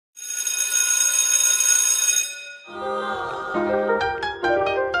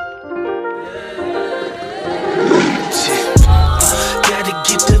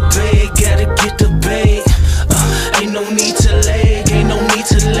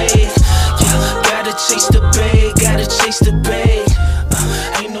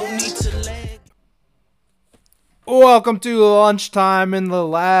welcome to Lunchtime in the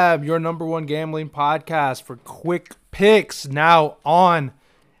Lab, your number one gambling podcast for quick picks, now on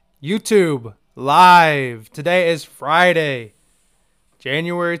YouTube live. Today is Friday,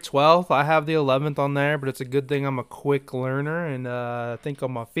 January 12th. I have the 11th on there, but it's a good thing I'm a quick learner and think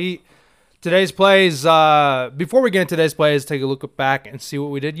on my feet. Today's plays, before we get into today's plays, take a look back and see what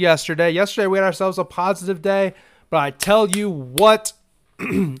we did yesterday. Yesterday we had ourselves a positive day, but I tell you what,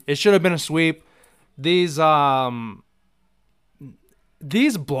 it should have been a sweep. These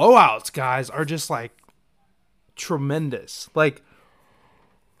blowouts, guys, are just like tremendous. Like,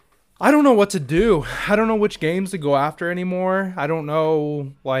 I don't know what to do. I don't know which games to go after anymore. I don't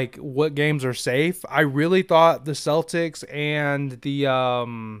know like what games are safe. I really thought the Celtics and the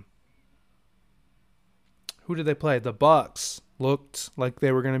who did they play? The Bucks looked like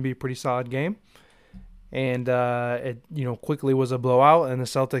they were going to be a pretty solid game. And it quickly was a blowout, and the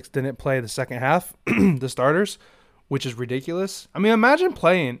Celtics didn't play the second half, the starters, which is ridiculous. I mean, imagine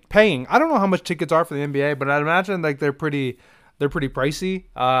paying. I don't know how much tickets are for the NBA, but I'd imagine like they're pretty pricey.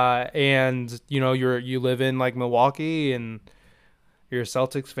 And you live in like Milwaukee, and you're a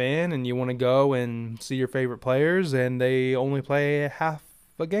Celtics fan, and you want to go and see your favorite players, and they only play half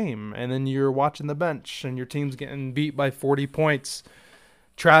a game, and then you're watching the bench, and your team's getting beat by 40 points.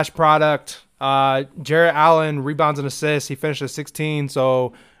 Trash product. Jarrett Allen, rebounds and assists. He finished at 16,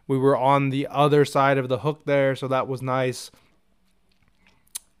 so we were on the other side of the hook there, so that was nice.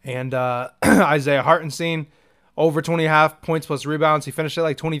 And Isaiah Hartenstein, over 20.5 points plus rebounds. He finished at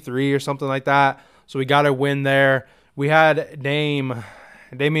like 23 or something like that, so we got a win there. We had Damian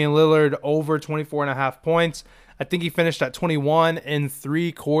Lillard, over 24.5 points. I think he finished at 21 in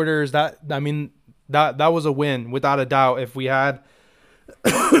 3 quarters. That was a win, without a doubt. If we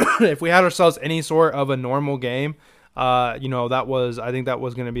had ourselves any sort of a normal game, I think that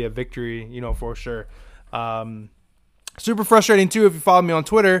was going to be a victory, for sure. Super frustrating too. If you follow me on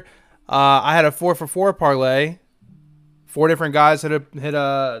Twitter, I had a 4-for-4 parlay. 4 different guys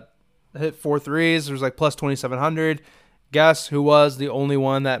hit 4 threes. There was like plus 2,700. Guess who was the only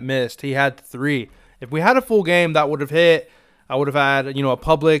one that missed? He had 3. If we had a full game, that would have hit. I would have had, a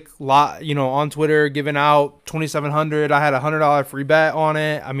public lot, on Twitter giving out 2,700. I had a $100 free bet on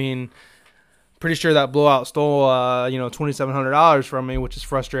it. I mean, pretty sure that blowout stole, $2,700 from me, which is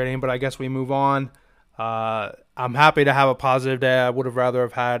frustrating, but I guess we move on. I'm happy to have a positive day. I would have rather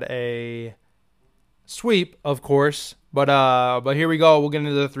have had a sweep, of course, but here we go. We'll get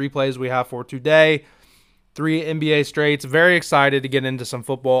into the 3 plays we have for today. 3 NBA straights. Very excited to get into some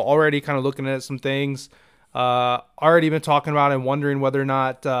football. Already kind of looking at some things. Already been talking about and wondering whether or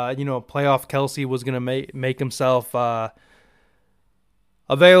not, playoff Kelsey was going to make himself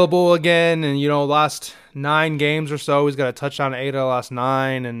available again. And, last 9 games or so, he's got a touchdown 8 of the last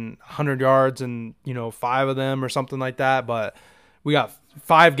 9 and 100 yards and, 5 of them or something like that. But we got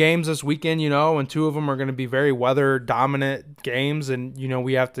 5 games this weekend, and 2 of them are going to be very weather dominant games. And,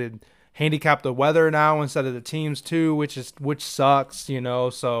 we have to handicap the weather now instead of the teams too, which sucks,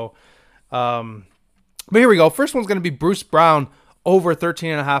 so, but here we go. First one's going to be Bruce Brown, over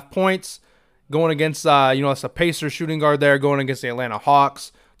 13.5 points, going against, it's a Pacers shooting guard there, going against the Atlanta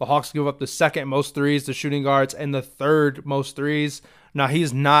Hawks. The Hawks give up the 2nd most threes to shooting guards and the 3rd most threes. Now,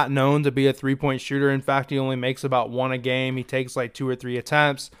 he's not known to be a 3-point shooter. In fact, he only makes about 1 a game. He takes like 2 or 3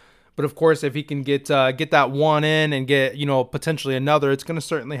 attempts. But of course, if he can get that one in and get, potentially another, it's going to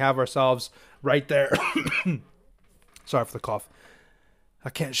certainly have ourselves right there. Sorry for the cough.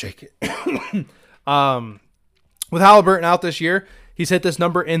 I can't shake it. With Halliburton out this year, he's hit this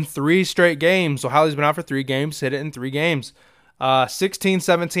number in 3 straight games. So Hallie's been out for 3 games, hit it in 3 games. 16,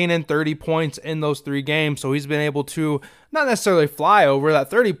 17, and 30 points in those 3 games. So he's been able to not necessarily fly over.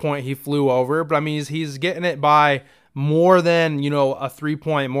 That 30-point he flew over, but I mean, he's getting it by more than, a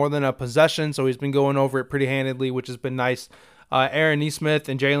 3-point, more than a possession. So he's been going over it pretty handedly, which has been nice. Aaron Nesmith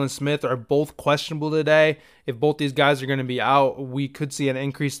and Jalen Smith are both questionable today. If both these guys are going to be out, we could see an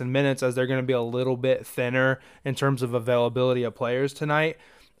increase in minutes as they're going to be a little bit thinner in terms of availability of players tonight.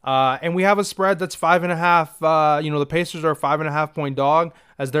 And we have a spread that's 5.5. The Pacers are a 5.5-point dog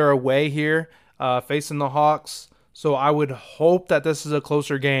as they're away here facing the Hawks. So I would hope that this is a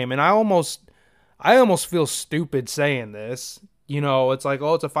closer game. And I almost feel stupid saying this. It's like,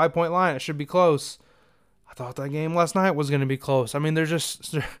 it's a 5-point line. It should be close. I thought that game last night was going to be close. I mean, don't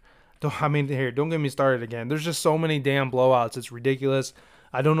get me started again. There's just so many damn blowouts. It's ridiculous.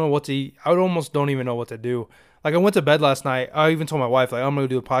 I don't know I almost don't even know what to do. Like, I went to bed last night. I even told my wife, like, I'm going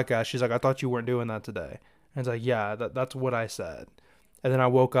to do a podcast. She's like, I thought you weren't doing that today. And it's like, yeah, that's what I said. And then I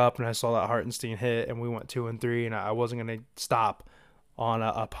woke up and I saw that Hartenstein hit and we went 2-3 and I wasn't going to stop on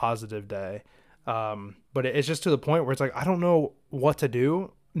a positive day. But it's just to the point where it's like, I don't know what to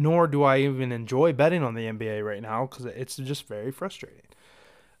do, nor do I even enjoy betting on the NBA right now because it's just very frustrating.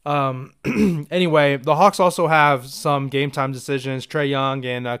 Anyway, the Hawks also have some game time decisions. Trae Young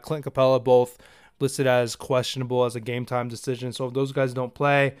and Clint Capella both listed as questionable as a game time decision. So if those guys don't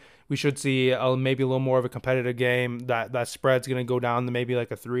play, we should see maybe a little more of a competitive game. That spread's going to go down to maybe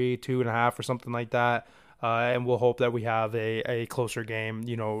like a 3, 2.5 or something like that. And we'll hope that we have a closer game,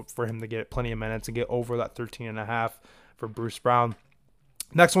 for him to get plenty of minutes and get over that 13.5 for Bruce Brown.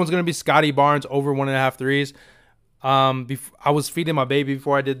 Next one's going to be Scotty Barnes over 1.5 threes. I was feeding my baby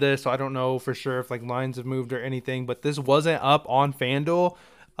before I did this, so I don't know for sure if like lines have moved or anything, but this wasn't up on FanDuel.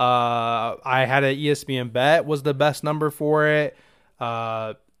 I had an ESPN bet was the best number for it.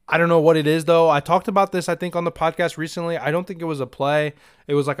 I don't know what it is though. I talked about this, I think, on the podcast recently. I don't think it was a play.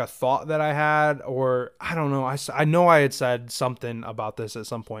 It was like a thought that I had, or I don't know. I know I had said something about this at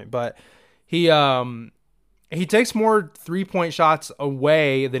some point, but he takes more 3-point shots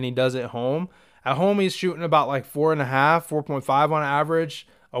away than he does at home. At home, he's shooting about like 4.5, 4.5 on average.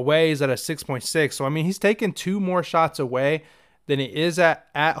 Away, he's at a 6.6. So, I mean, he's taking 2 more shots away than he is at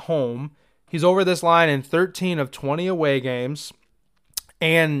home. He's over this line in 13 of 20 away games.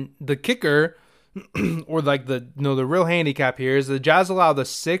 And the kicker, or like the real handicap here, is the Jazz allow the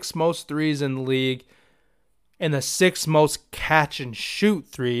 6th most threes in the league and the 6th most catch and shoot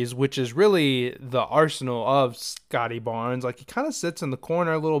threes, which is really the arsenal of Scotty Barnes. Like, he kind of sits in the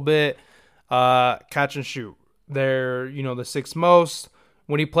corner a little bit. Catch and shoot. They're, the 6th most.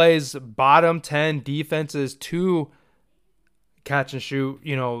 When he plays bottom 10 defenses to catch and shoot,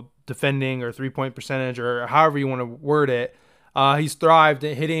 defending or 3-point percentage or however you want to word it, he's thrived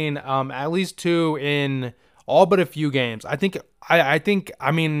at hitting at least 2 in all but a few games. I think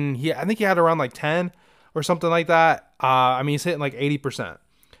he had around like 10 or something like that. He's hitting like 80%.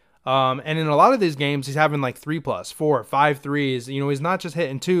 And in a lot of these games, he's having like 3+, 4, 5 threes. He's not just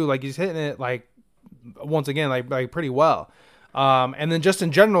hitting 2, like he's hitting it like once again, like pretty well. And then just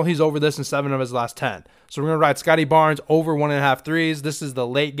in general, he's over this in 7 of his last 10. So we're going to ride Scotty Barnes over 1.5 threes. This is the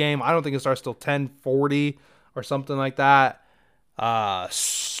late game. I don't think it starts till 10:40 or something like that.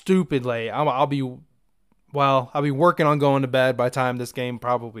 Stupid late. I'll be working on going to bed by the time this game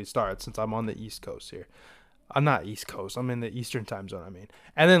probably starts, since I'm on the East Coast here. I'm not East Coast. I'm in the Eastern time zone,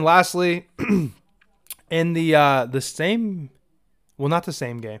 And then lastly, in the same, well, not the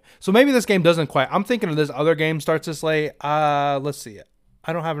same game. So maybe this game doesn't quite. I'm thinking of this other game starts this late. Let's see it.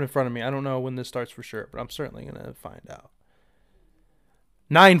 I don't have it in front of me. I don't know when this starts for sure, but I'm certainly going to find out.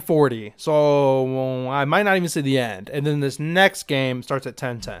 9:40. So I might not even see the end. And then this next game starts at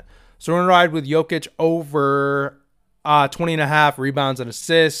 10:10. So we're going to ride with Jokic over 20.5 rebounds and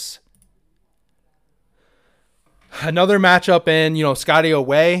assists. Another matchup in, Scotty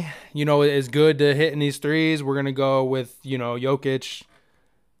away, is good to hit in these threes. We're going to go with, Jokic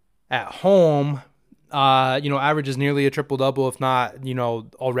at home, averages nearly a triple-double, if not,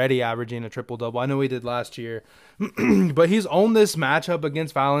 already averaging a triple-double. I know he did last year. But he's owned this matchup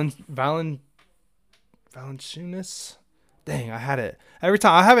against Valanciunas. Dang, I had it. Every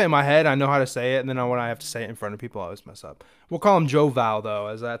time I have it in my head, I know how to say it, and then when I have to say it in front of people, I always mess up. We'll call him Joe Val, though,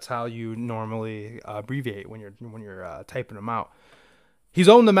 as that's how you normally abbreviate when you're typing them out. He's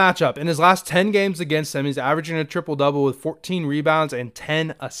owned the matchup. In his last 10 games against him, he's averaging a triple-double with 14 rebounds and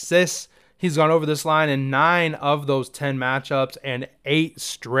 10 assists. He's gone over this line in 9 of those 10 matchups and 8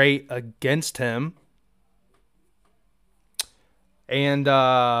 straight against him. And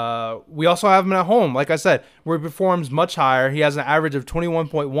we also have him at home. Like I said, where he performs much higher. He has an average of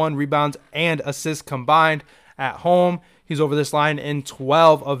 21.1 rebounds and assists combined at home. He's over this line in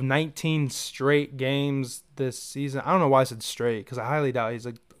 12 of 19 straight games this season. I don't know why I said straight, because I highly doubt he's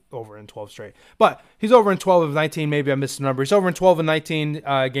over in 12 straight. But he's over in 12 of 19. Maybe I missed the number. He's over in 12 of 19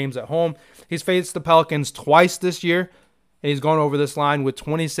 games at home. He's faced the Pelicans twice this year. And he's gone over this line with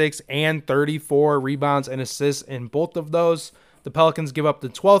 26 and 34 rebounds and assists in both of those. The Pelicans give up the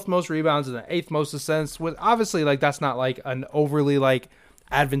 12th most rebounds and the 8th most assists. With obviously, that's not an overly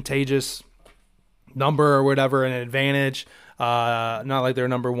advantageous number or whatever, an advantage. Not like they're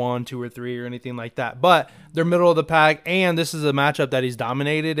number 1, 2, or 3 or anything like that. But they're middle of the pack, and this is a matchup that he's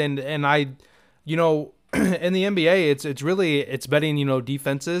dominated. And I, in the NBA, it's betting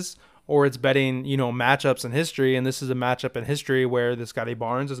defenses, or it's betting, matchups in history. And this is a matchup in history where the Scotty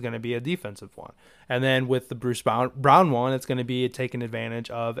Barnes is going to be a defensive one. And then with the Bruce Brown one, it's going to be taking advantage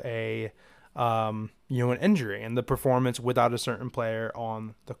of an injury and the performance without a certain player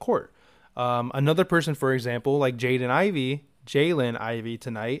on the court. Another person, for example, like Jalen Ivey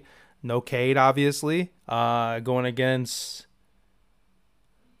tonight, no Cade, obviously, going against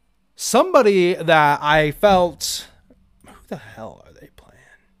somebody that I felt, who the hell are they playing?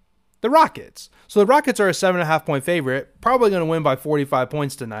 The Rockets. So the Rockets are a 7.5-point favorite, probably going to win by 45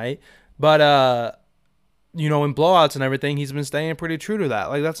 points tonight. But, in blowouts and everything, he's been staying pretty true to that.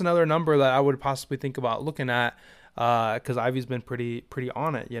 Like, that's another number that I would possibly think about looking at, because Ivy's been pretty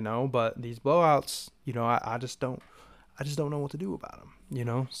on it, But these blowouts, I just don't know what to do about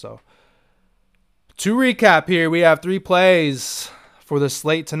them, So to recap here, we have 3 plays for the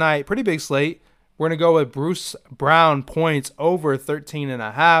slate tonight. Pretty big slate. We're going to go with Bruce Brown points over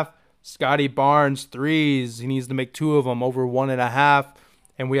 13.5. Scotty Barnes threes. He needs to make 2 of them over 1.5.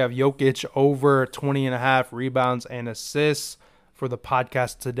 And we have Jokic over 20.5 rebounds and assists for the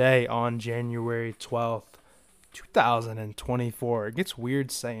podcast today on January 12th, 2024. It gets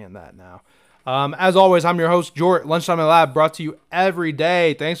weird saying that now. As always, I'm your host, Jort. Lunchtime in the Lab, brought to you every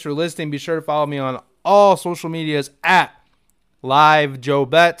day. Thanks for listening. Be sure to follow me on all social medias at Live Joe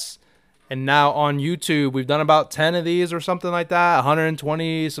Betts. And now on YouTube, we've done about 10 of these or something like that.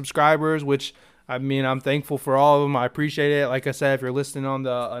 120 subscribers, which, I'm thankful for all of them. I appreciate it. Like I said, if you're listening on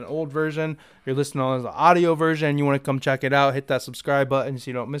an old version, you're listening on the audio version, you want to come check it out, hit that subscribe button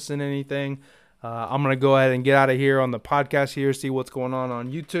so you don't miss anything. I'm going to go ahead and get out of here on the podcast here, see what's going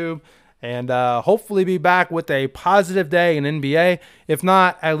on YouTube, and hopefully be back with a positive day in NBA. If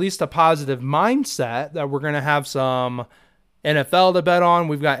not, at least a positive mindset that we're going to have some NFL to bet on.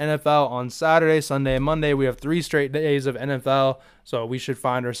 We've got NFL on Saturday, Sunday, and Monday. We have 3 straight days of NFL, so we should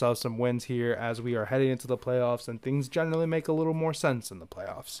find ourselves some wins here as we are heading into the playoffs, and things generally make a little more sense in the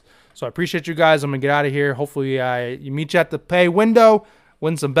playoffs. So I appreciate you guys. I'm going to get out of here. Hopefully I meet you at the pay window,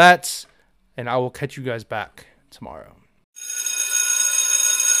 win some bets, and I will catch you guys back tomorrow.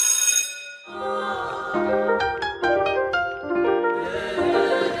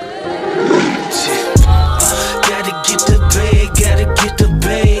 Get the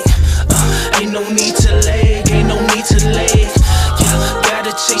bait. Ain't no need to lag, ain't no need to lag. Yeah,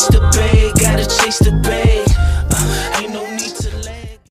 gotta chase the bait.